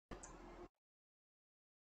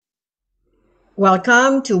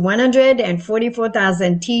Welcome to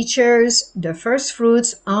 144,000 Teachers, the first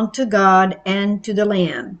fruits unto God and to the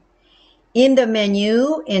Lamb. In the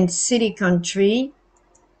menu in City Country,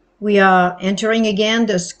 we are entering again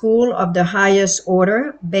the school of the highest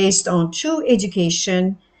order based on true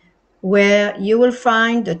education, where you will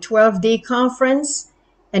find the 12-day conference,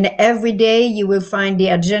 and every day you will find the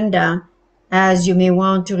agenda, as you may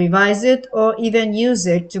want to revise it or even use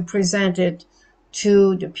it to present it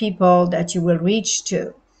to the people that you will reach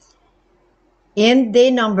to. In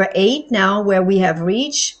day number 8 now, where we have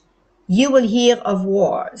reached, you will hear of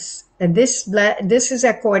wars. And this is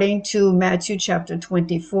according to Matthew chapter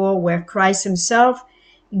 24, where Christ himself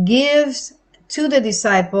gives to the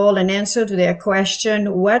disciple an answer to their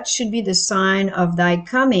question, what should be the sign of thy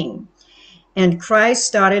coming? And Christ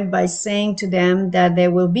started by saying to them that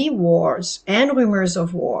there will be wars and rumors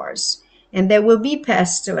of wars, and there will be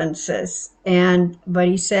pestilences. But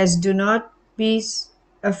he says, do not be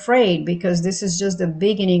afraid, because this is just the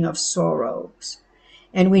beginning of sorrows.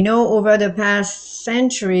 And we know over the past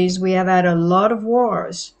centuries, we have had a lot of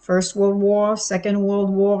wars. First World War, Second World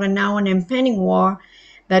War, and now an impending war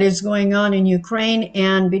that is going on in Ukraine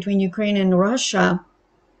and between Ukraine and Russia,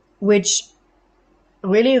 which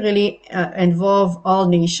really involve all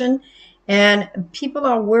nations. And people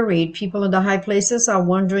are worried. People in the high places are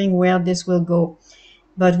wondering where this will go.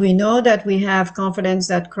 But we know that we have confidence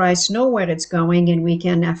that Christ knows where it's going, and we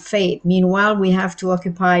can have faith. Meanwhile, we have to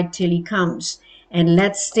occupy till he comes. And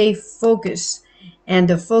let's stay focused. And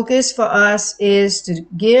the focus for us is to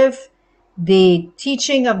give the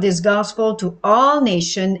teaching of this gospel to all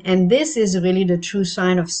nations. And this is really the true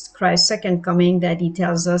sign of Christ's second coming that he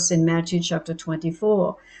tells us in Matthew chapter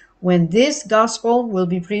 24. When this gospel will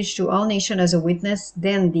be preached to all nations as a witness,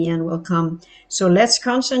 then the end will come. So let's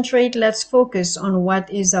concentrate, let's focus on what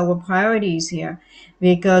is our priorities here,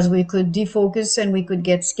 because we could defocus and we could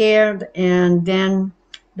get scared, and then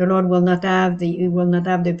the Lord will not have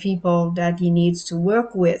the people that he needs to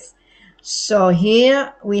work with. So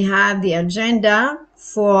here we have the agenda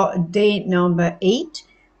for day number 8,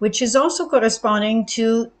 which is also corresponding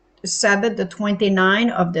to Sabbath the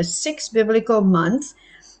 29th of the 6th biblical month,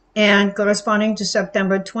 and corresponding to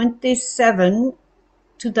September 27,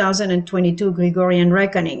 2022 Gregorian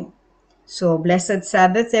reckoning. So blessed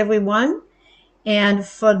Sabbath, everyone. And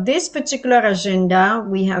for this particular agenda,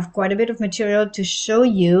 we have quite a bit of material to show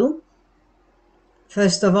you.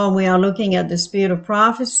 First of all, we are looking at the spirit of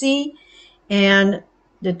prophecy, and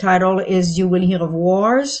the title is You Will Hear of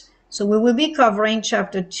Wars. So we will be covering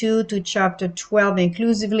chapter 2 to chapter 12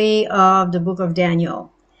 inclusively of the book of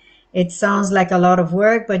Daniel. It sounds like a lot of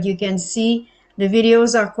work, but you can see the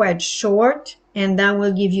videos are quite short, and that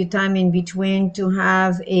will give you time in between to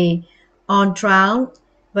have a on trial.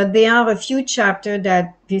 But there are a few chapters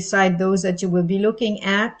that, beside those that you will be looking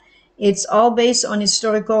at, it's all based on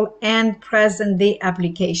historical and present day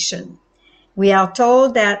application. We are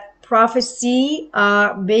told that prophecy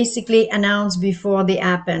are basically announced before they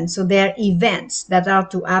happen. So they're events that are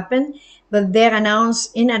to happen, but they're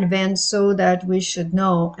announced in advance so that we should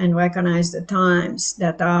know and recognize the times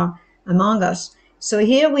that are among us. So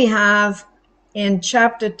here we have in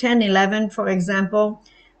chapter 10, 11, for example,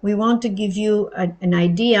 we want to give you an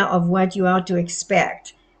idea of what you are to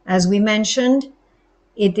expect. As we mentioned,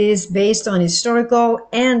 it is based on historical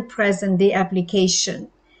and present day application.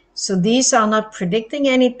 So these are not predicting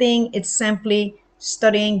anything. It's simply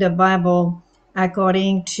studying the Bible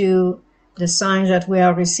according to the signs that we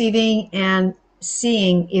are receiving and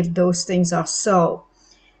seeing if those things are so.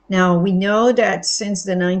 Now, we know that since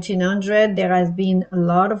the 1900s, there has been a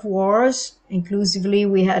lot of wars. Inclusively,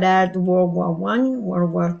 we had World War I,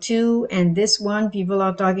 World War II, and this one, people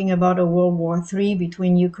are talking about a World War III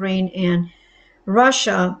between Ukraine and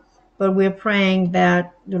Russia. But we're praying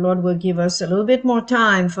that the Lord will give us a little bit more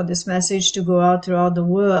time for this message to go out throughout the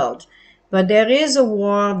world. But there is a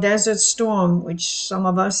war, Desert Storm, which some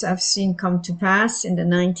of us have seen come to pass in the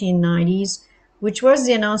 1990s, which was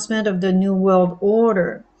the announcement of the New World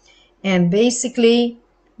Order. And basically,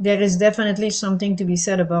 there is definitely something to be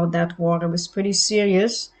said about that war. It was pretty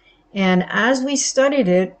serious. And as we studied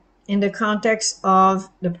it in the context of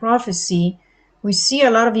the prophecy, we see a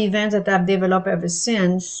lot of events that have developed ever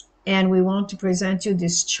since. And we want to present you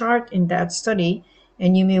this chart in that study.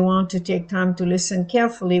 And you may want to take time to listen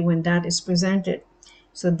carefully when that is presented.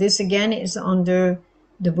 So this again is under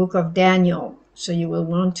the book of Daniel. So you will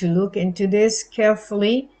want to look into this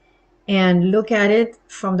carefully and look at it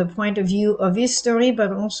from the point of view of history,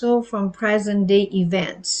 but also from present day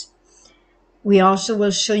events. We also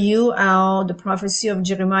will show you how the prophecy of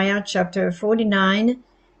Jeremiah chapter 49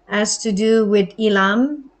 has to do with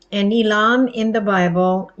Elam And Elam in the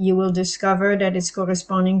Bible, you will discover that it's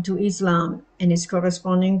corresponding to Islam, and it's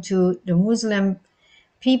corresponding to the Muslim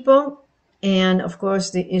people, and of course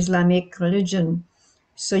the Islamic religion.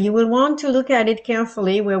 So you will want to look at it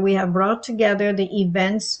carefully, where we have brought together the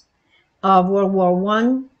events of World War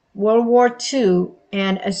One, World War Two,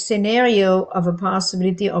 and a scenario of a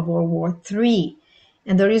possibility of World War Three.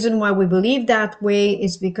 And the reason why we believe that way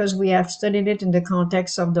is because we have studied it in the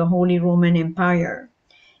context of the Holy Roman Empire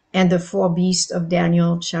and the four beasts of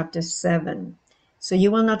Daniel chapter 7. So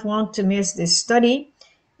you will not want to miss this study,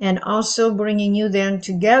 and also bringing you then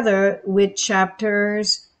together with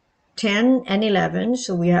chapters 10 and 11.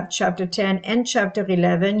 So we have chapter 10 and chapter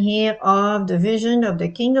 11 here of the vision of the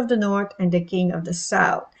king of the north and the king of the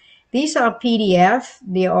south. These are PDF.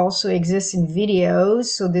 They also exist in videos.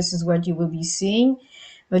 So this is what you will be seeing.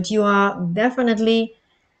 But you are definitely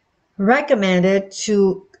recommended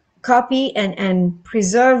to copy and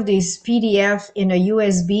preserve this PDF in a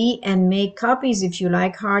USB and make copies, if you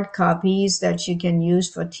like, hard copies that you can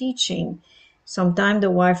use for teaching. Sometimes the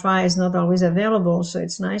Wi-Fi is not always available, so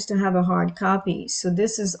it's nice to have a hard copy. So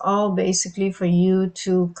this is all basically for you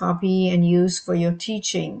to copy and use for your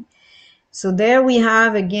teaching. So there we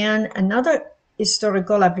have again another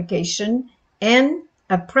historical application and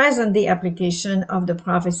a present day application of the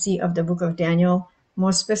prophecy of the book of Daniel,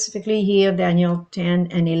 more specifically here, Daniel 10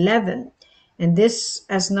 and 11. And this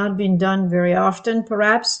has not been done very often,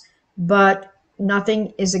 perhaps, but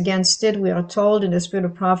nothing is against it. We are told in the spirit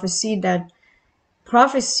of prophecy that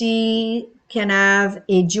prophecy can have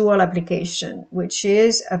a dual application, which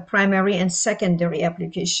is a primary and secondary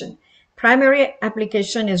application. Primary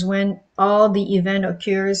application is when all the event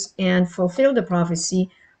occurs and fulfill the prophecy,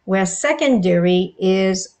 where secondary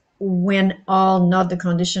is when all not the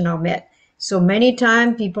condition are met. So many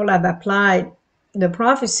times people have applied the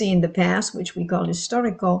prophecy in the past, which we call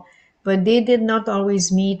historical, but they did not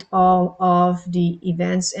always meet all of the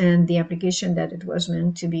events and the application that it was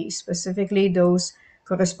meant to be, specifically those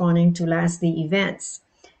corresponding to last day events.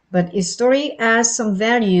 But history has some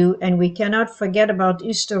value, and we cannot forget about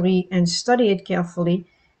history and study it carefully,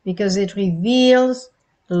 because it reveals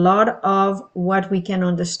a lot of what we can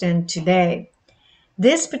understand today.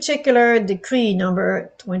 This particular decree,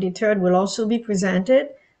 number 23rd, will also be presented,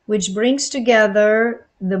 which brings together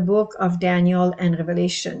the book of Daniel and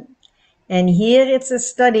Revelation. And here it's a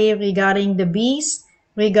study regarding the beast,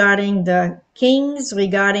 regarding the kings,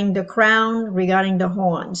 regarding the crown, regarding the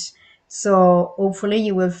horns. So hopefully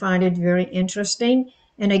you will find it very interesting.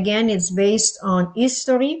 And again, it's based on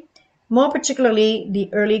history, more particularly the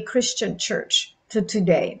early Christian church to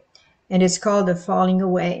today. And it's called The Falling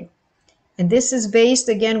Away. And this is based,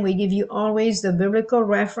 again, we give you always the biblical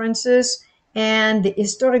references and the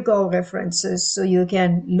historical references, so you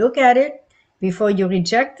can look at it before you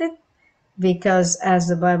reject it, because as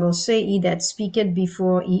the Bible say, he that speaketh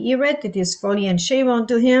before he heareth, it is folly and shame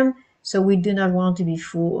unto him. So we do not want to be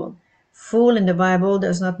fooled. Fool in the Bible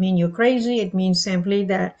does not mean you're crazy. It means simply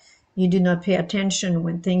that you do not pay attention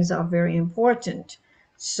when things are very important.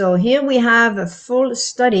 So here we have a full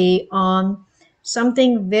study on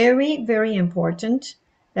something very, very important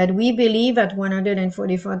that we believe at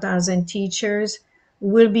 144,000 teachers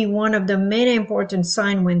will be one of the main important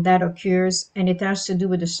signs when that occurs, and it has to do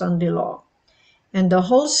with the Sunday law. And the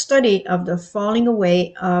whole study of the falling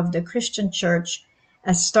away of the Christian church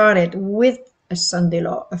has started with a Sunday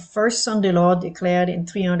law, a first Sunday law declared in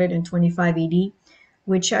 325 AD,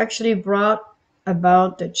 which actually brought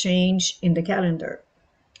about the change in the calendar.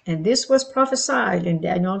 And this was prophesied in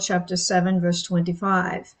Daniel chapter 7, verse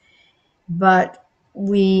 25. But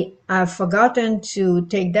we have forgotten to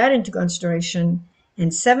take that into consideration. And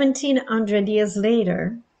 1700 years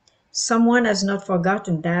later, someone has not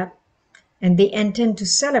forgotten that, and they intend to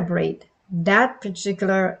celebrate that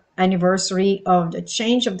particular anniversary of the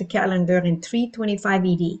change of the calendar in 325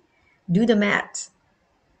 AD. Do the math.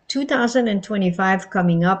 2025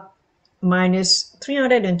 coming up minus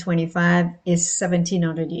 325 is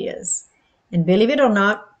 1700 years. And believe it or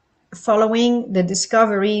not, following the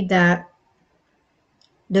discovery that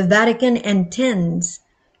the Vatican intends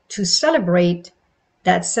to celebrate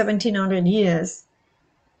that 1700 years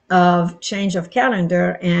of change of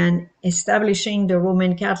calendar and establishing the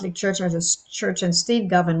Roman Catholic Church as a church and state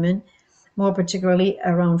government, more particularly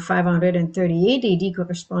around 538 AD,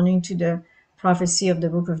 corresponding to the prophecy of the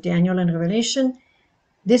book of Daniel and Revelation.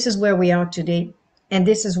 This is where we are today, and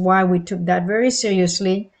this is why we took that very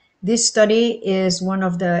seriously. This study is one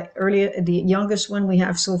of the youngest one we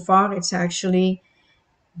have so far. It's actually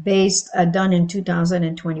done in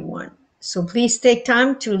 2021. So please take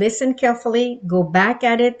time to listen carefully, go back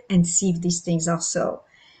at it, and see if these things are so.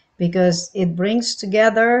 because it brings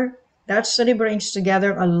together, that study brings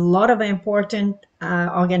together a lot of important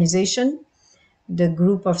organization, the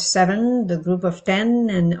group of 7, the group of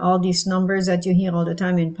 10, and all these numbers that you hear all the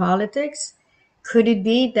time in politics. Could it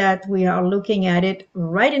be that we are looking at it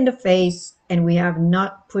right in the face and we have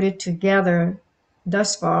not put it together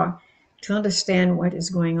thus far to understand what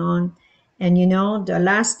is going on? And you know, the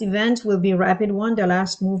last event will be rapid one, the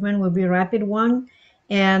last movement will be rapid one,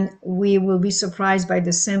 and we will be surprised by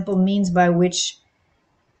the simple means by which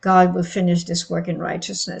God will finish this work in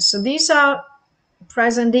righteousness. So these are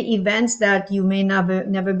present day events that you may never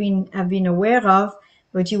have been aware of,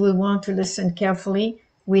 but you will want to listen carefully.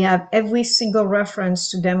 We have every single reference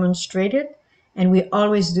to demonstrate it, and we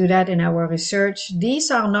always do that in our research.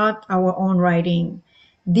 These are not our own writing.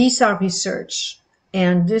 These are research,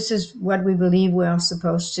 and this is what we believe we are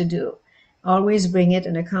supposed to do. Always bring it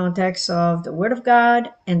in the context of the Word of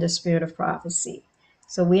God and the Spirit of prophecy.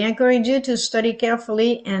 So we encourage you to study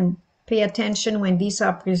carefully and pay attention when these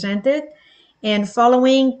are presented. And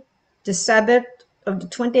following the Sabbath of the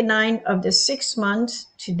 29th of the 6th month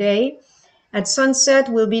today, at sunset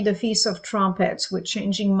will be the Feast of Trumpets. We're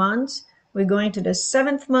changing months. We're going to the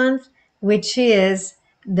 7th month, which is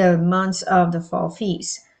the month of the fall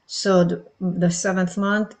feast. So the 7th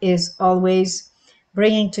month is always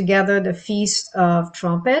bringing together the Feast of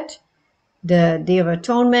Trumpet, the Day of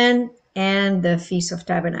Atonement, and the Feast of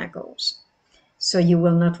Tabernacles. So you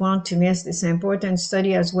will not want to miss this important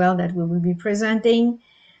study as well that we will be presenting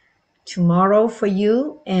tomorrow for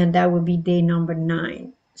you, and that will be day number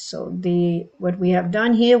 9. So what we have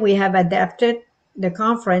done here, we have adapted the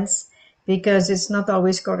conference because it's not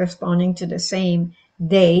always corresponding to the same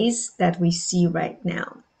days that we see right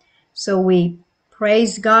now. So we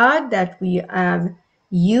praise God that we have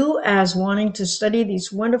you as wanting to study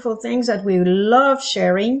these wonderful things that we love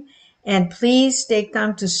sharing. And please take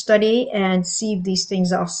time to study and see if these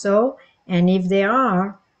things are so. And if they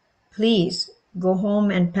are, please go home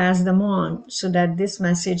and pass them on so that this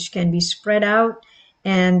message can be spread out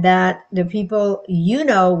and that the people you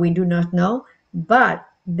know we do not know, but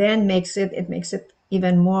then it makes it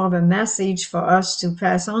even more of a message for us to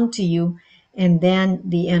pass on to you. And then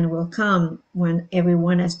the end will come when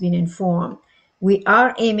everyone has been informed. We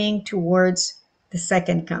are aiming towards the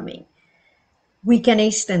second coming. We can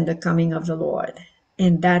hasten the coming of the Lord.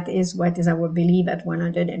 And that is what is our belief at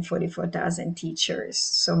 144,000 teachers.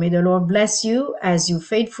 So may the Lord bless you as you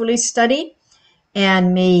faithfully study,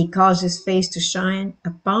 and may He cause His face to shine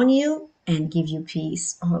upon you and give you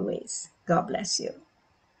peace always. God bless you.